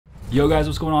Yo guys,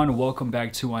 what's going on? Welcome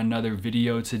back to another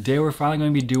video. Today we're finally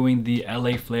going to be doing the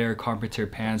LA Flare Carpenter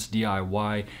pants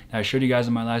DIY. Now, I showed you guys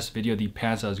in my last video the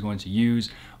pants I was going to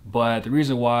use, but the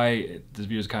reason why this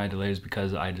video is kind of delayed is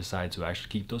because I decided to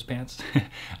actually keep those pants. I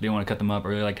didn't want to cut them up. I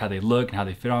really like how they look and how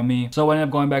they fit on me. So I ended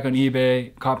up going back on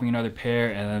eBay, copying another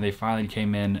pair, and then they finally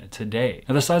came in today.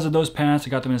 Now the size of those pants, I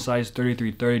got them in size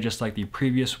 33-30, just like the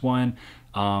previous one,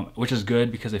 which is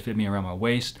good because they fit me around my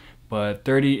waist, but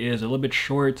 30 is a little bit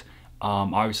short.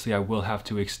 Obviously I will have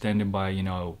to extend it by,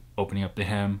 opening up the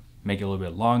hem, make it a little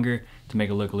bit longer to make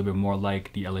it look a little bit more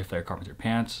like the LA Flare Carpenter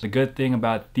pants. The good thing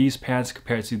about these pants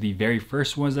compared to the very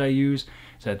first ones that I used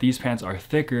is that these pants are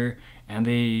thicker and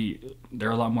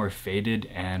they're a lot more faded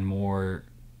and more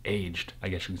aged, I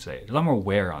guess you could say. There's a lot more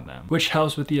wear on them, which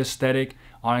helps with the aesthetic.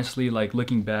 Honestly, like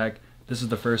looking back, this is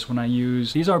the first one I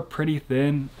used. These are pretty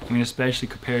thin, especially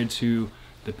compared to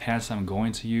the pants I'm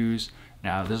going to use.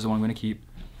 Now this is the one I'm going to keep.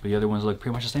 But the other ones look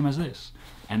pretty much the same as this.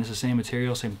 And it's the same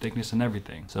material, same thickness and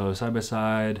everything. So side by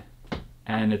side,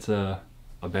 and it's a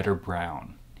better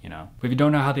brown, But if you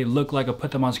don't know how they look like, I'll put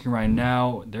them on screen right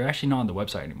now. They're actually not on the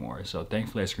website anymore, so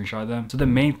thankfully I screenshot them. So the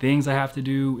main things I have to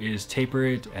do is taper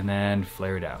it and then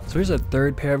flare it out. So here's a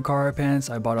third pair of Carhartt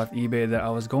pants I bought off eBay that I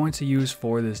was going to use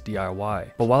for this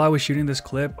DIY. But while I was shooting this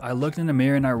clip, I looked in the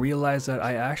mirror and I realized that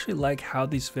I actually like how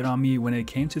these fit on me when it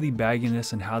came to the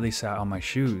bagginess and how they sat on my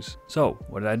shoes. So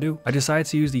what did I do? I decided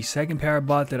to use the second pair I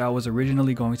bought that I was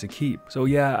originally going to keep. So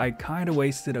yeah, I kind of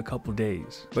wasted a couple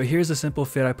days. But here's the simple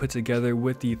fit I put together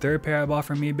with the third pair I bought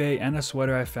from eBay and a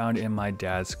sweater I found in my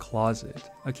dad's closet.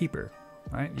 A keeper,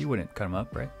 right? You wouldn't cut them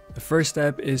up, right? The first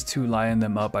step is to line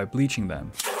them up by bleaching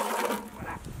them.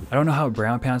 I don't know how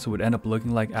brown pants would end up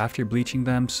looking like after bleaching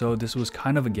them, so this was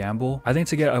kind of a gamble. I think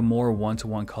to get a more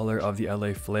one-to-one color of the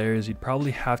LA Flares, you'd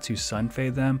probably have to sun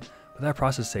fade them, but that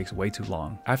process takes way too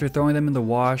long. After throwing them in the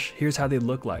wash, here's how they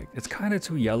look like. It's kind of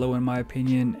too yellow in my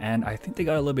opinion, and I think they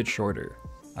got a little bit shorter.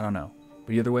 I don't know.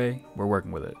 But either way, we're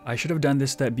working with it. I should have done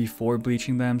this step before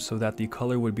bleaching them so that the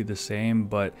color would be the same,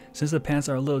 but since the pants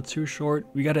are a little too short,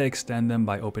 we gotta extend them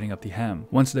by opening up the hem.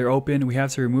 Once they're open, we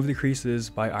have to remove the creases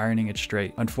by ironing it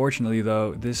straight. Unfortunately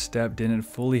though, this step didn't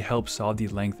fully help solve the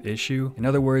length issue. In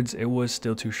other words, it was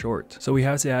still too short. So we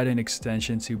have to add an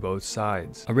extension to both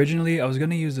sides. Originally, I was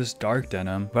gonna use this dark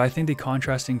denim, but I think the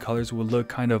contrasting colors would look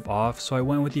kind of off, so I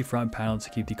went with the front panel to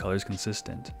keep the colors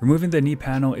consistent. Removing the knee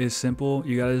panel is simple.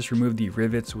 You gotta just remove the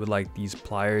rivets with like these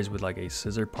pliers with like a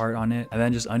scissor part on it, and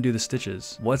then just undo the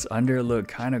stitches. What's under looked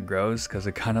kind of gross because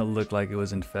it kind of looked like it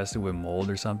was infested with mold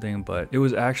or something, but it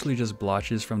was actually just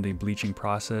blotches from the bleaching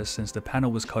process since the panel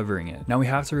was covering it. Now we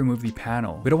have to remove the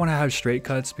panel. We don't want to have straight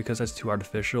cuts because that's too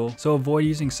artificial, so avoid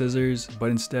using scissors, but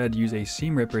instead use a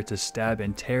seam ripper to stab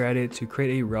and tear at it to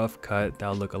create a rough cut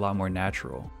that'll look a lot more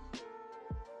natural.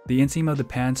 The inseam of the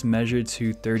pants measured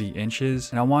to 30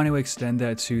 inches, and I want to extend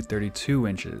that to 32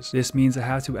 inches. This means I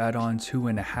have to add on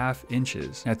 2.5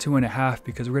 inches. Now 2.5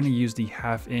 because we're going to use the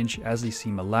 1/2 inch as the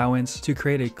seam allowance to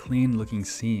create a clean looking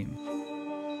seam.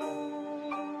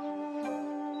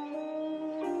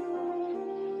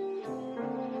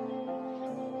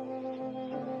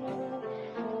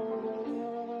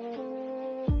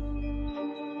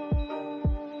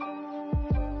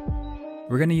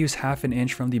 We're going to use 1/2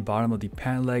 inch from the bottom of the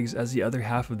pant legs as the other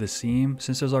half of the seam,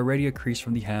 since there's already a crease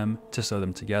from the hem, to sew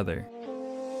them together.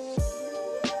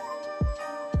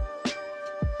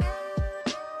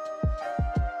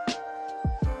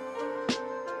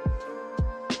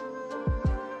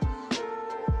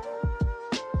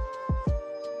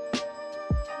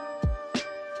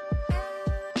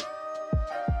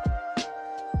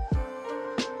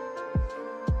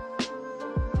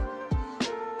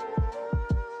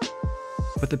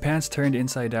 But the pants turned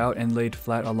inside out and laid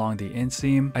flat along the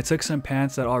inseam. I took some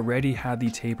pants that already had the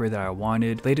taper that I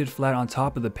wanted, laid it flat on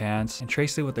top of the pants, and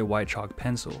traced it with a white chalk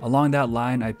pencil. Along that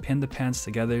line, I pinned the pants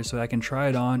together so I can try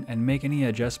it on and make any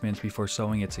adjustments before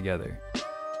sewing it together.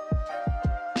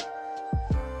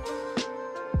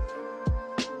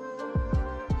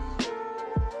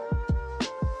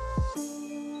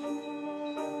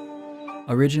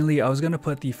 Originally, I was going to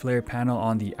put the flare panel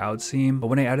on the outseam, but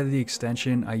when I added the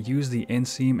extension, I used the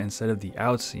inseam instead of the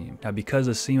outseam. Now, because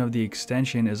the seam of the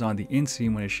extension is on the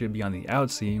inseam when it should be on the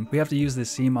outseam, we have to use the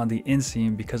seam on the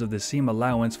inseam because of the seam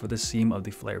allowance for the seam of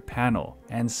the flare panel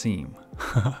and seam.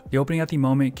 The opening at the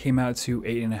moment came out to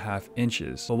 8.5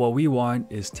 inches, but what we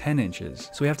want is 10 inches.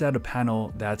 So we have to add a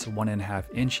panel that's 1.5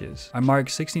 inches. I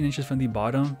marked 16 inches from the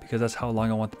bottom because that's how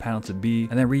long I want the panel to be,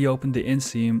 and then reopened the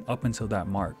inseam up until that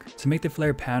mark. To make the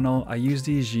flare panel, I used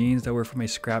these jeans that were from a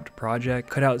scrapped project,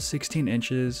 cut out 16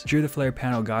 inches, drew the flare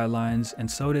panel guidelines, and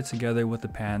sewed it together with the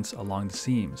pants along the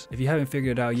seams. If you haven't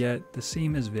figured it out yet, the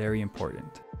seam is very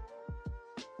important.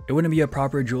 It wouldn't be a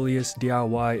proper JULIUS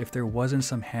DIY if there wasn't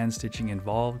some hand stitching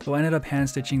involved, so I ended up hand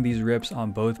stitching these rips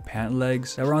on both pant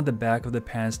legs that were on the back of the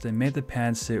pants that made the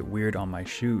pants sit weird on my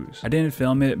shoes. I didn't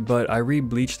film it, but I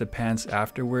re-bleached the pants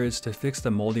afterwards to fix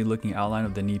the moldy looking outline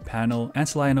of the knee panel and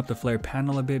to lighten up the flare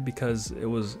panel a bit because it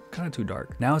was kind of too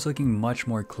dark. Now it's looking much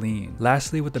more clean.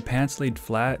 Lastly, with the pants laid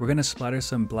flat, we're going to splatter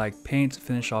some black paint to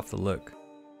finish off the look.